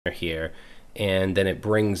here, and then it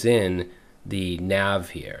brings in the nav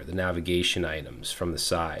here, the navigation items from the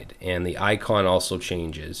side, and the icon also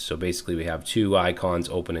changes. So basically we have two icons,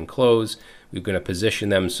 open and close. We're going to position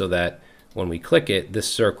them so that when we click it,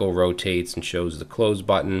 this circle rotates and shows the close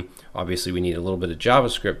button. Obviously we need a little bit of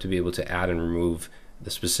JavaScript to be able to add and remove the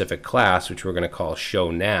specific class, which we're going to call show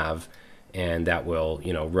nav, and that will,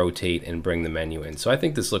 you know, rotate and bring the menu in. So I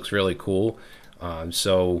think this looks really cool.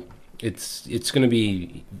 So it's going to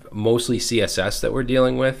be mostly CSS that we're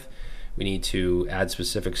dealing with. We need to add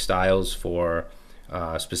specific styles for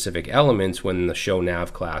specific elements when the show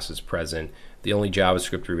nav class is present. The only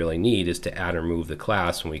JavaScript we really need is to add or remove the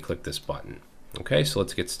class when we click this button. Okay, so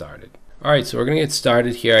let's get started. All right, so we're going to get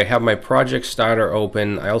started here. I have my project starter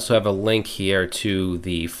open. I also have a link here to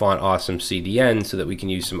the Font Awesome CDN so that we can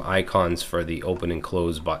use some icons for the open and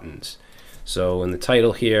close buttons. So in the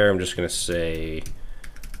title here, I'm just going to say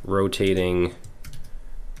rotating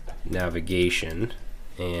navigation.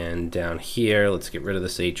 And down here, let's get rid of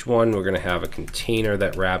this H1. We're going to have a container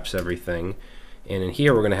that wraps everything. And in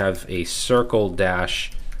here, we're going to have a circle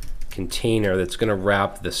dash container that's going to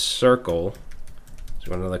wrap the circle.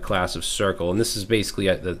 So another class of circle. And this is basically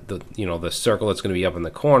the circle that's going to be up in the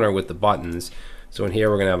corner with the buttons. So in here,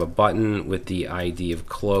 we're going to have a button with the ID of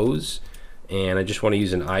close. And I just want to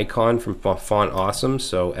use an icon from Font Awesome.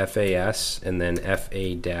 So FAS and then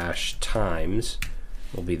FA-times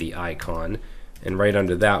will be the icon. And right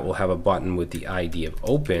under that, we'll have a button with the ID of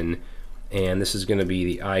open. And this is going to be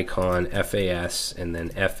the icon FAS and then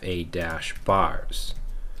FA-bars,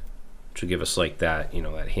 which will give us like that, you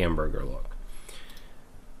know, that hamburger look.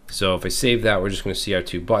 So if I save that, we're just going to see our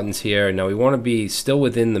two buttons here. Now we want to be still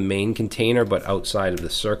within the main container, but outside of the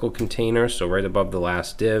circle container. So right above the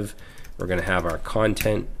last div, we're going to have our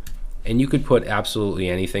content. And you could put absolutely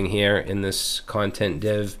anything here in this content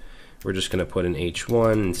div. We're just going to put an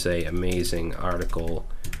H1 and say amazing article,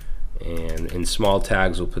 and in small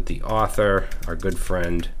tags we'll put the author, our good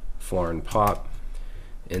friend Florin Pop,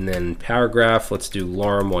 and then paragraph, let's do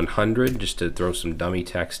lorem 100 just to throw some dummy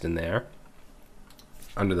text in there.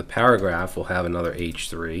 Under the paragraph we'll have another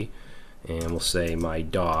H3 and we'll say my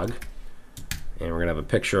dog, and we're going to have a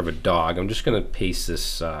picture of a dog. I'm just going to paste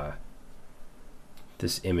this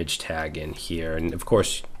this image tag in here, and of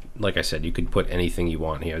course, like I said, you could put anything you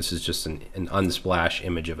want here. This is just an unsplash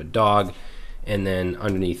image of a dog. And then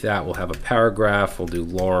underneath that, we'll have a paragraph. We'll do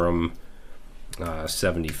lorem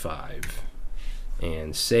 75.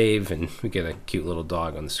 And save, and we get a cute little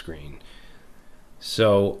dog on the screen.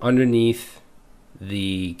 So underneath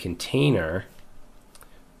the container,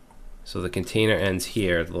 so the container ends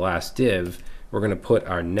here, the last div, we're going to put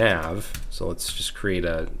our nav. So let's just create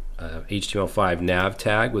a HTML5 nav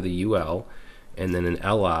tag with a UL. And then an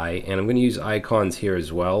li, and I'm going to use icons here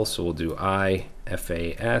as well, so we'll do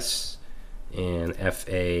FAS and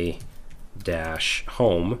FA-home,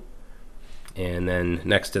 and then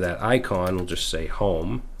next to that icon we'll just say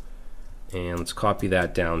home, and let's copy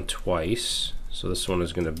that down twice. So this one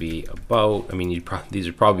is going to be about, I mean these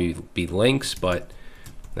would probably be links, but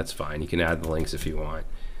that's fine, you can add the links if you want.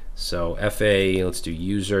 So FA, let's do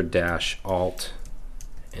user-alt,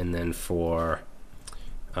 and then for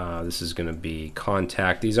this is going to be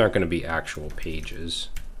contact. These aren't going to be actual pages.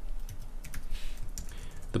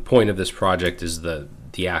 The point of this project is the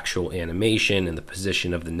actual animation and the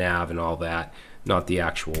position of the nav and all that, not the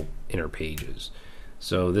actual inner pages.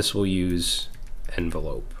 So this will use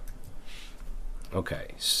envelope.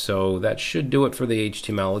 Okay, so that should do it for the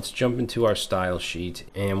HTML. Let's jump into our style sheet,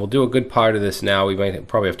 and we'll do a good part of this now. We might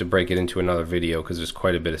probably have to break it into another video because there's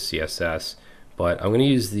quite a bit of CSS. But I'm going to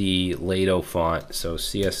use the Lato font, so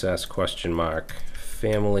CSS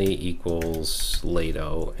family equals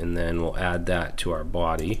Lato, and then we'll add that to our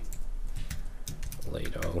body,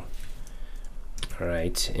 Lato. All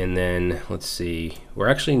right, and then let's see, we're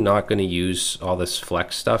actually not going to use all this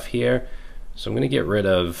flex stuff here, so I'm going to get rid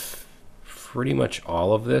of pretty much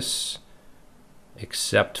all of this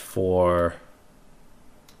except for,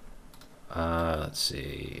 let's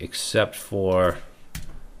see, except for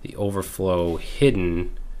the overflow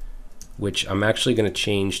hidden, which I'm actually going to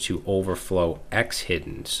change to overflow X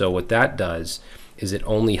hidden. So what that does is it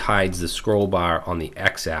only hides the scroll bar on the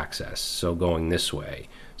X axis, so going this way.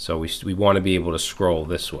 So we want to be able to scroll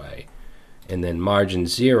this way. And then margin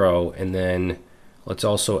 0, and then let's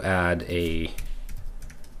also add a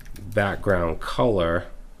background color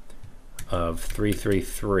of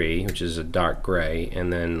 333, which is a dark gray,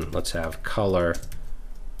 and then let's have color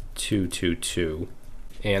 222.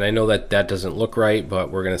 And I know that that doesn't look right,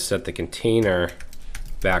 but we're going to set the container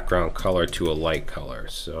background color to a light color.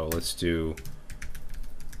 So let's do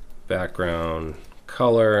background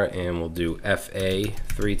color, and we'll do FA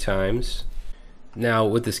 3 times. Now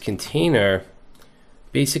with this container,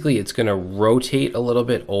 basically it's going to rotate a little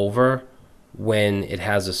bit over when it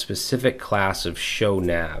has a specific class of show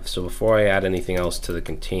nav. So before I add anything else to the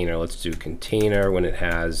container, let's do container when it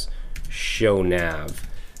has show nav,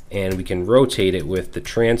 and we can rotate it with the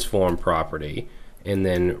transform property, and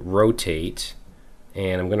then rotate,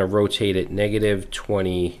 and I'm going to rotate it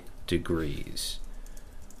 -20 degrees.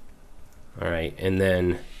 All right, and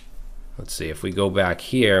then let's see, if we go back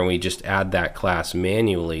here and we just add that class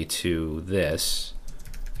manually to this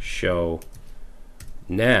show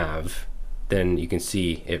nav, then you can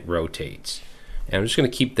see it rotates. And I'm just going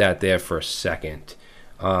to keep that there for a second.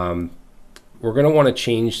 We're going to want to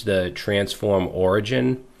change the transform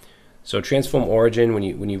origin. So transform origin,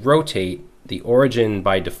 when you rotate, the origin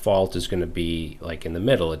by default is going to be like in the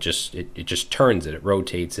middle. It just turns it, it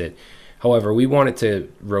rotates it. However, we want it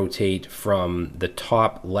to rotate from the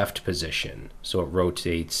top left position. So it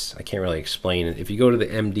rotates, I can't really explain it. If you go to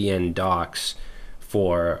the MDN docs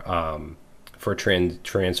for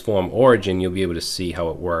transform origin, you'll be able to see how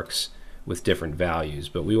it works with different values.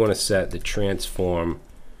 But we want to set the transform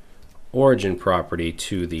origin property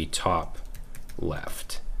to the top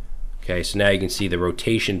left. Okay, so now you can see the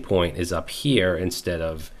rotation point is up here instead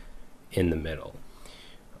of in the middle.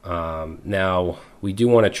 Now we do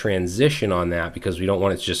want to transition on that because we don't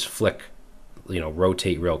want it to just flick,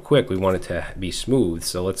 rotate real quick. We want it to be smooth.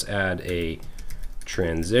 So let's add a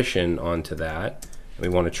transition onto that. We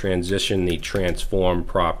want to transition the transform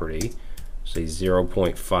property, say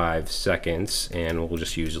 0.5 seconds, and we'll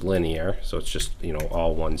just use linear, so it's just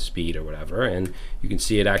all one speed or whatever. And you can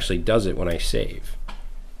see it actually does it when I save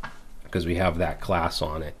because we have that class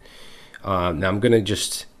on it. Now I'm going to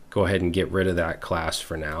just go ahead and get rid of that class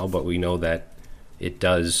for now, but we know that it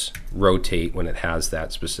does rotate when it has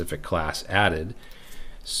that specific class added.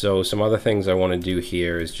 So some other things I want to do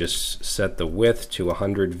here is just set the width to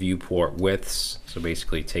 100 viewport widths. So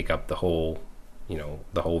basically take up the whole,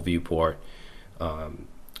 the whole viewport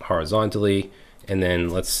horizontally. And then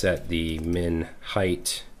let's set the min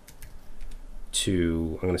height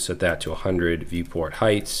to, I'm going to set that to 100 viewport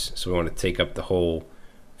heights. So we want to take up the whole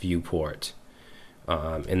viewport.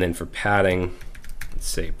 And then for padding, let's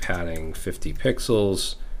say padding 50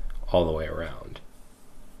 pixels all the way around.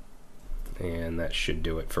 And that should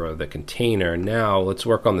do it for the container. Now let's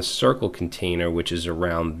work on the circle container, which is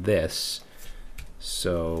around this.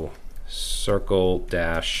 So circle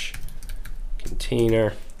dash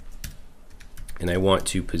container, and I want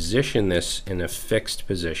to position this in a fixed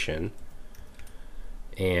position,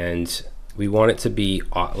 and we want it to be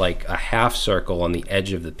like a half circle on the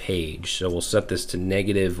edge of the page. So we'll set this to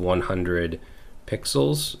 -100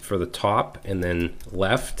 pixels for the top, and then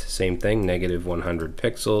left, same thing, -100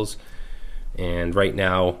 pixels. And right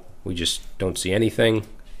now we just don't see anything.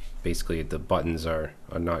 Basically the buttons are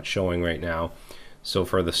not showing right now. So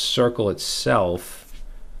for the circle itself,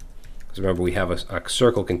 because remember we have a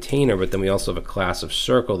circle container, but then we also have a class of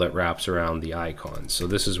circle that wraps around the icon. So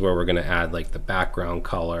this is where we're going to add like the background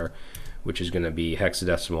color, which is going to be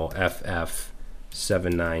hexadecimal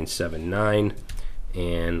FF7979.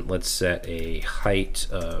 And let's set a height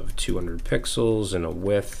of 200 pixels and a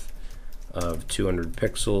width of 200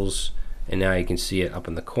 pixels. And now you can see it up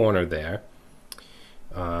in the corner there.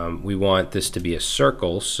 We want this to be a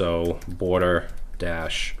circle, so border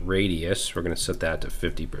dash radius, we're going to set that to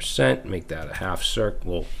 50%, make that a half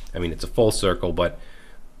circle. Well, I mean it's a full circle, but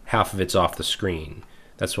half of it's off the screen.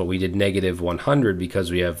 That's what we did, -100,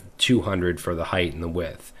 because we have 200 for the height and the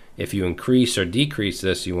width. If you increase or decrease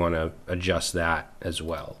this, you want to adjust that as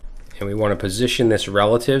well. And we want to position this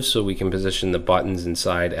relative, so we can position the buttons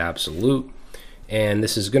inside absolute. And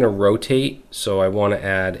this is going to rotate, so I want to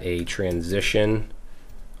add a transition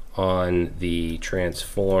on the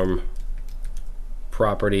transform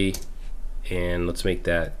property, and let's make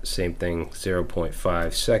that same thing,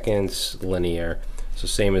 0.5 seconds, linear, so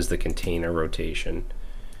same as the container rotation.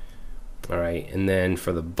 All right, and then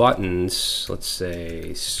for the buttons, let's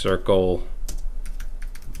say circle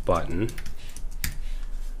button.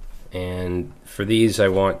 And for these I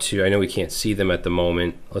want to, I know we can't see them at the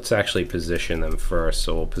moment, let's actually position them first.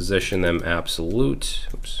 So we'll position them absolute.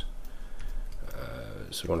 Oops.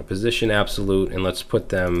 So we want to position absolute, and let's put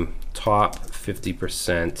them top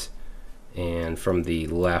 50% and from the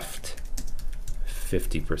left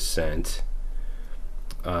 50%.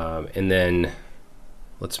 And then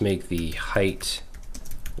let's make the height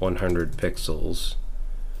 100 pixels.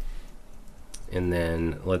 And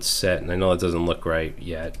then let's set, and I know it doesn't look right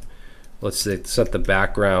yet, let's set the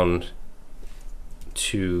background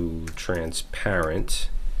to transparent,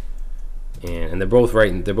 and they're both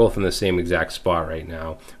they're both in the same exact spot right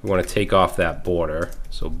now. We want to take off that border,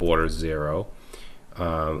 so border 0.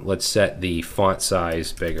 Let's set the font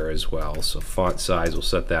size bigger as well. So font size, we'll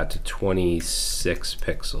set that to 26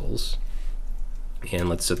 pixels. And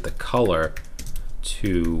let's set the color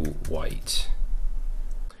to white.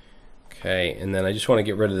 Okay, and then I just want to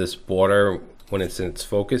get rid of this border when it's in its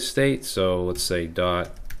focus state. So let's say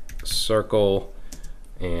dot circle,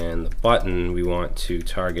 and the button we want to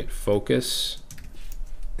target focus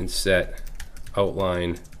and set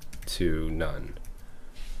outline to none.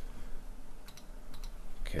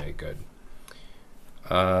 Okay, good.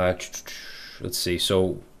 Let's see.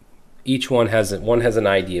 So each one has an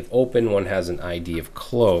ID of open, one has an ID of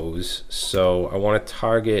close. So I want to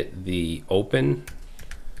target the open.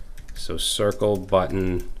 So circle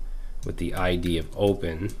button with the ID of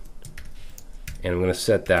open, and I'm going to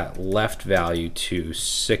set that left value to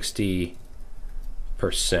 60%.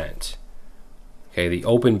 Okay, the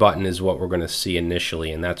open button is what we're going to see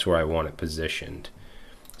initially, and that's where I want it positioned.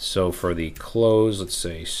 So for the close, let's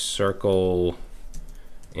say circle,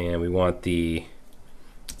 and we want the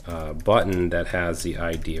button that has the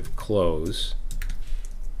ID of close,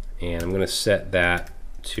 and I'm going to set that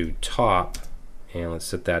to top, and let's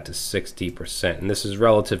set that to 60%, and this is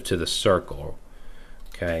relative to the circle.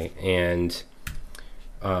 Okay, and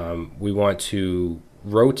we want to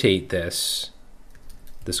rotate this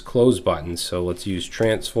close button, so let's use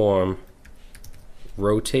transform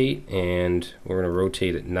rotate, and we're going to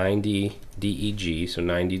rotate at 90 DEG, so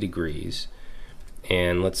 90 degrees,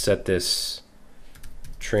 and let's set this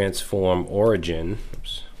transform origin.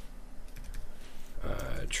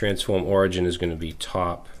 Transform origin is going to be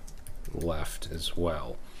top left as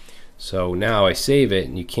well. So now I save it,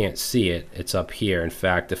 and you can't see it. It's up here. In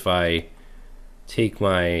fact, if I take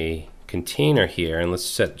my container here, and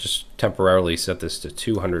let's just temporarily set this to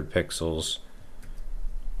 200 pixels,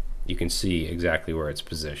 you can see exactly where it's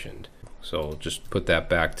positioned. So just put that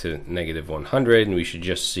back to -100, and we should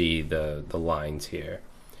just see the lines here.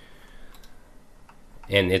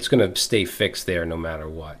 And it's going to stay fixed there no matter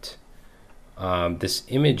what. This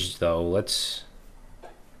image, though, let's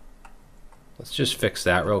just fix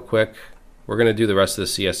that real quick. We're going to do the rest of the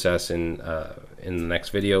CSS in the next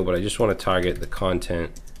video, but I just want to target the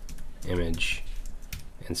content image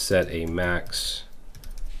and set a max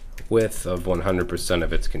width of 100%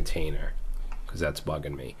 of its container, because that's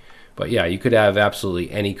bugging me. But yeah, you could have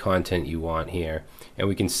absolutely any content you want here, and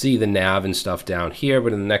we can see the nav and stuff down here.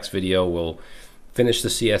 But in the next video, we'll finish the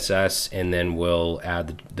CSS, and then we'll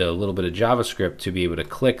add the little bit of JavaScript to be able to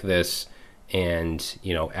click this and,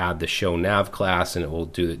 you know, add the show nav class, and it will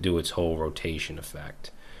do its whole rotation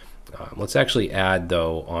effect. Let's actually add,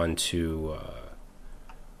 though, onto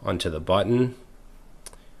the button.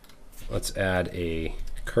 Let's add a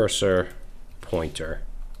cursor pointer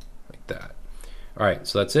like that. All right,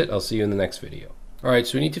 so that's it. I'll see you in the next video. All right,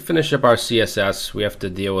 so we need to finish up our CSS. We have to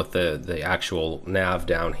deal with the actual nav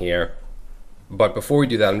down here. But before we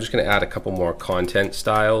do that, I'm just going to add a couple more content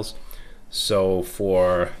styles. So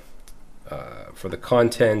for the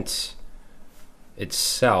content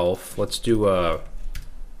itself, let's do a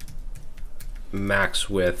max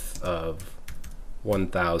width of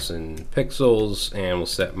 1000 pixels, and we'll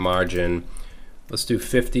set margin. Let's do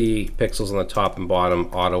 50 pixels on the top and bottom,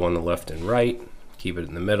 auto on the left and right. Keep it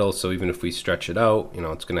in the middle, so even if we stretch it out, you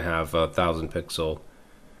know, it's going to have a 1000 pixel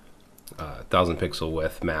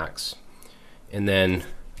width max. And then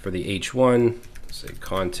for the H1, say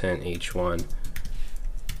content H1,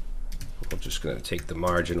 we're just going to take the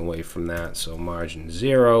margin away from that, so margin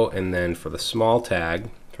 0. And then for the small tag,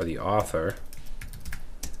 for the author,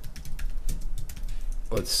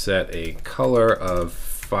 let's set a color of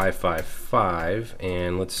 555,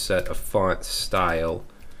 and let's set a font style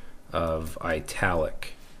of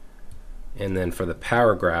italic. And then for the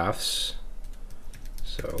paragraphs,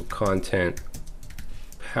 so content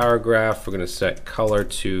paragraph, we're going to set color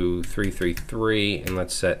to 333, and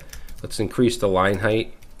let's increase the line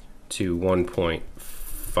height to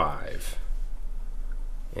 1.5.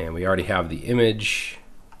 And we already have the image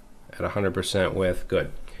at 100% width.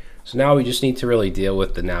 Good. So now we just need to really deal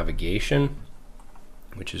with the navigation,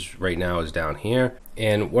 which is right now is down here.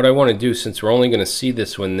 And what I want to do, since we're only going to see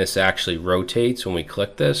this when this actually rotates, when we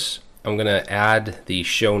click this, I'm going to add the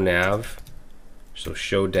show nav. So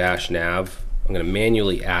show dash nav. I'm going to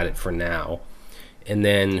manually add it for now. And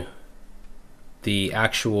then the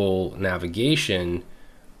actual navigation,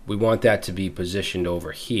 we want that to be positioned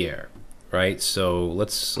over here, right? So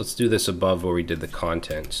let's do this above where we did the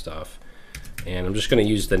content stuff. And I'm just going to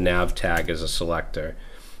use the nav tag as a selector.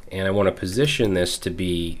 And I want to position this to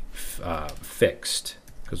be fixed.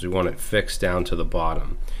 because we want it fixed down to the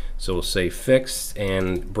bottom. So we'll say fixed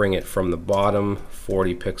and bring it from the bottom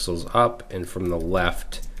 40 pixels up and from the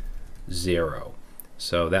left 0.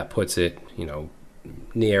 So that puts it, you know,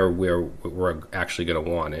 near where we're actually going to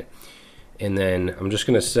want it. And then I'm just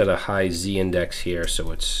going to set a high Z index here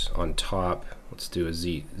so it's on top. Let's do a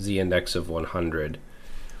Z index of 100.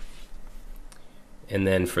 And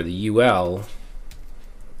then for the UL,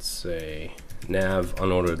 let's say nav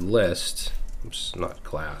unordered list. Oops, not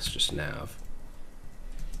class, just nav.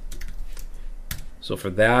 So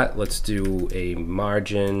for that, let's do a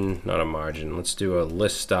margin, not a margin, let's do a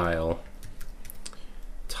list style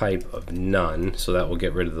type of none. So that will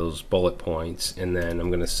get rid of those bullet points. And then I'm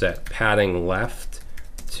going to set padding left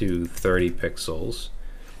to 30 pixels.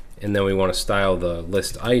 And then we want to style the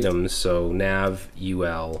list items, so nav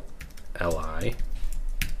ul li.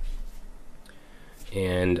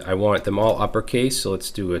 And I want them all uppercase, so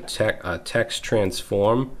let's do a text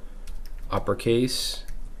transform uppercase.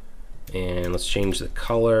 And let's change the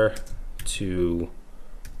color to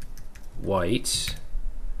white.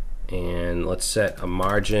 And let's set a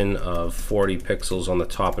margin of 40 pixels on the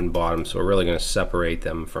top and bottom, so we're really going to separate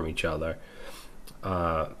them from each other.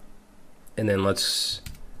 And then let's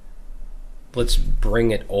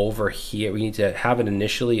bring it over here. We need to have it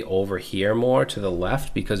initially over here more to the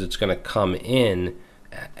left because it's going to come in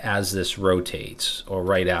as this rotates or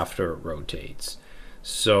right after it rotates.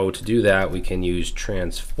 So to do that, we can use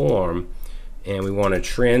transform, and we want to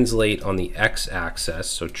translate on the x-axis.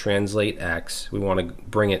 So translate x. We want to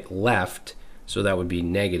bring it left, so that would be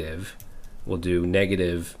negative. We'll do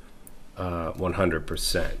negative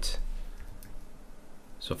 100%.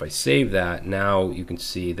 So if I save that, now you can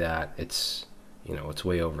see that it's, you know, it's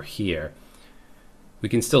way over here. We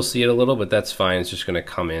can still see it a little, but that's fine. It's just going to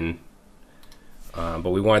come in.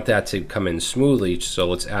 But we want that to come in smoothly, so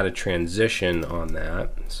let's add a transition on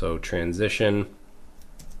that. So transition,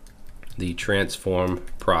 the transform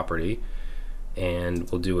property, and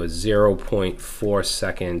we'll do a 0.4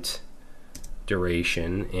 second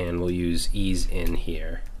duration, and we'll use ease in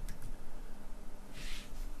here.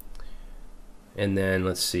 And then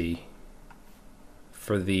let's see,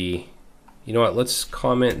 for the, you know what, let's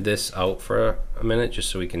comment this out for a minute just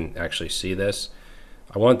so we can actually see this.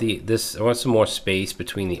 I want I want some more space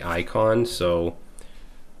between the icons, so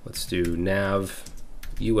let's do nav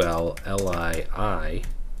ul lii,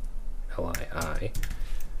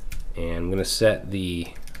 and I'm going to set the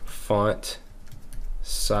font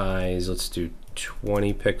size, let's do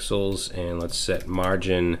 20 pixels, and let's set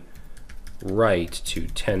margin right to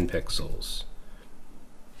 10 pixels.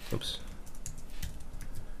 Oops.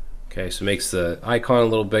 Okay, so it makes the icon a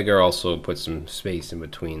little bigger, also put some space in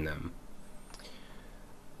between them.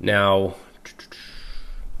 Now,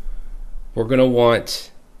 we're going to want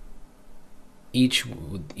each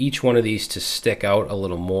one of these to stick out a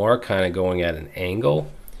little more, kind of going at an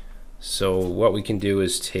angle. So what we can do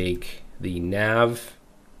is take the nav,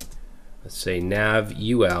 let's say nav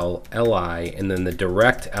ul li, and then the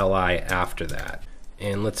direct li after that.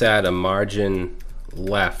 And let's add a margin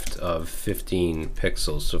left of 15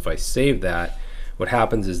 pixels. So if I save that, what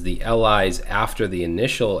happens is the li's after the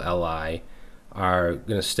initial li are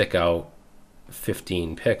going to stick out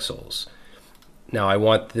 15 pixels. Now I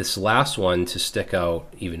want this last one to stick out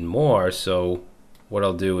even more, so what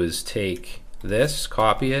I'll do is take this,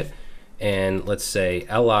 copy it, and let's say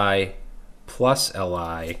li plus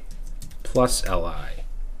li plus li.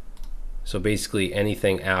 So basically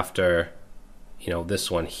anything after, you know, this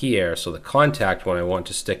one here, so the contact one I want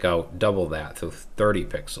to stick out double that, so 30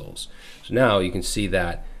 pixels. So now you can see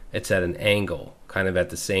that it's at an angle, kind of at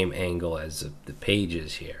the same angle as the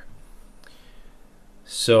pages here.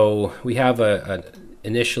 So we have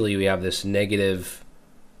initially we have this negative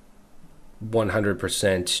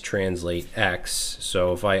 100% translate x.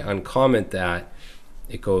 So if I uncomment that,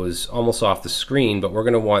 it goes almost off the screen, but we're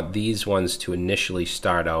going to want these ones to initially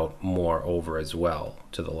start out more over as well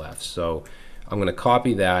to the left. So I'm going to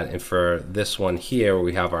copy that, and for this one here where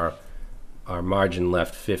we have our margin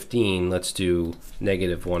left 15, let's do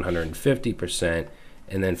negative 150%,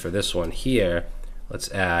 and then for this one here, let's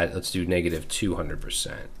do negative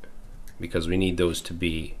 200%, because we need those to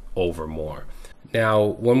be over more. Now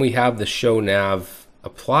when we have the show nav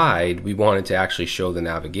applied, we want it to actually show the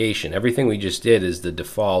navigation. Everything we just did is the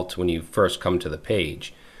default when you first come to the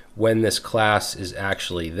page. When this class is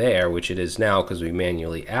actually there, which it is now because we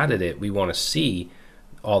manually added it, we want to see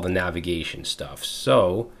all the navigation stuff.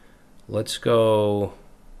 So let's go,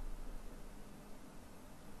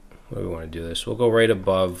 where do we want to do this? We'll go right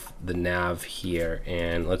above the nav here,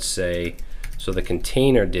 and let's say, so the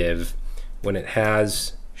container div, when it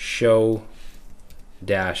has show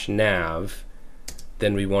dash nav,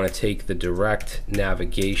 then we want to take the direct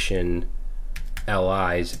navigation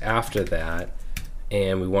LIs after that,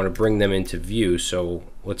 and we want to bring them into view. So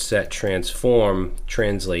let's set transform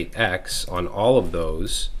translate X on all of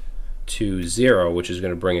those to 0, which is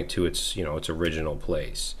going to bring it to its its original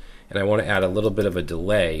place. And I want to add a little bit of a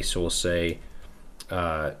delay, so we'll say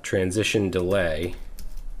transition delay.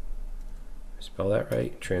 Spell that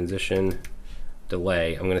right? Transition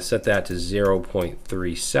delay. I'm going to set that to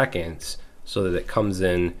 0.3 seconds so that it comes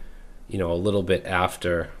in, a little bit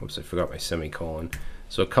after. Oops, I forgot my semicolon.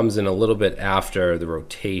 So it comes in a little bit after the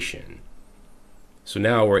rotation. So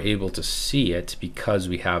now we're able to see it because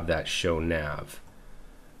we have that show nav.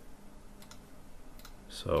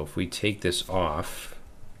 So if we take this off,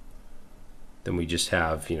 then we just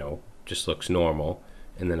have, just looks normal.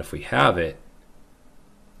 And then if we have it,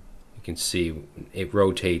 you can see it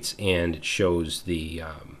rotates and it shows the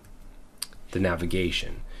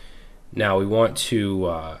navigation. Now we want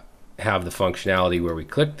to have the functionality where we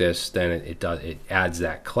click this, then it adds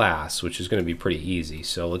that class, which is going to be pretty easy.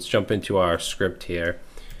 So let's jump into our script here,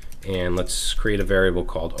 and let's create a variable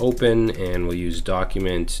called open, and we'll use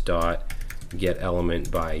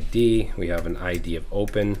document.getElementById. We have an ID of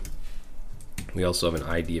open. We also have an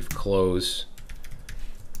ID of close.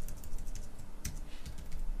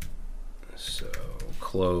 So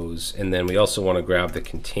close, and then we also want to grab the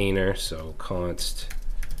container. So const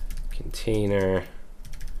container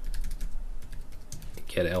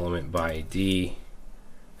getElementById.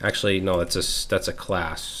 Actually, no, that's a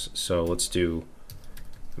class. So let's do.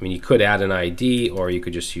 I mean, you could add an ID, or you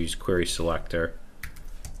could just use query selector.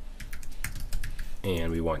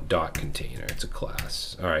 And we want dot container. It's a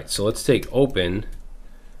class. All right, so let's take open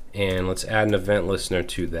and let's add an event listener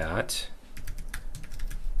to that.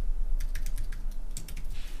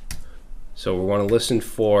 So we want to listen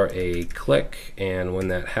for a click, and when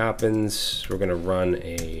that happens, we're going to run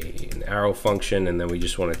an arrow function, and then we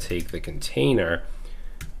just want to take the container,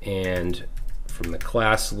 and from the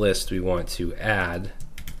class list we want to add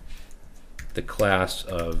the class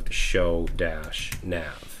of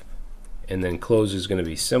show-nav. And then close is going to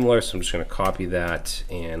be similar, so I'm just going to copy that,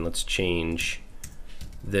 and let's change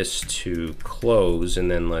this to close, and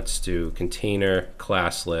then let's do container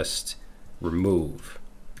class list remove.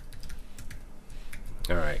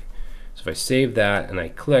 All right, so if I save that and I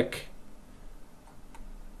click,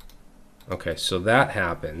 okay, so that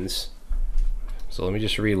happens. So let me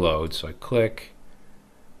just reload. So I click,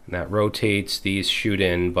 and that rotates, these shoot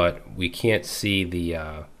in, but we can't see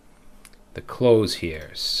the close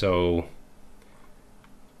here. So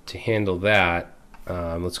to handle that,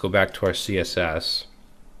 let's go back to our CSS,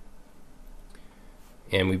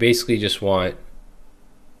 and we basically just want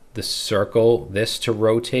the circle, this to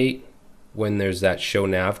rotate when there's that show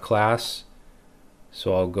nav class.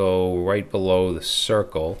 So I'll go right below the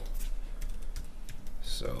circle.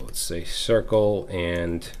 So let's say circle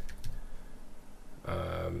and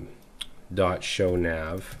dot show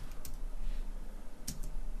nav.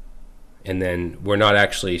 And then we're not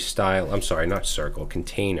actually not circle,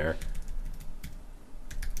 container.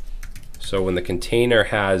 So when the container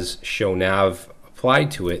has show nav applied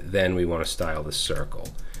to it, then we want to style the circle.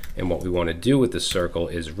 And what we want to do with the circle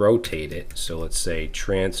is rotate it. So let's say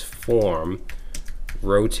transform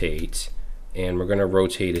rotate, and we're going to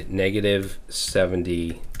rotate it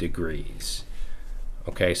 -70 degrees.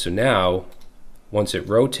 Okay, so now once it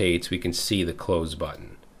rotates, we can see the close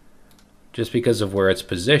button. Just because of where it's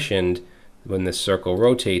positioned, when the circle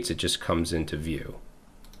rotates, it just comes into view.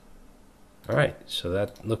 All right, so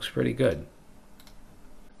that looks pretty good.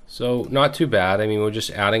 So not too bad. I mean, we're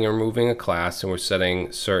just adding and removing a class, and we're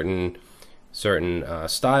setting certain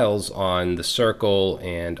styles on the circle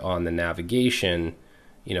and on the navigation,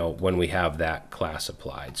 when we have that class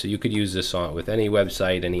applied. So you could use this with any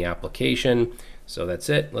website, any application. So that's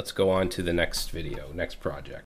it. Let's go on to the next video, next project.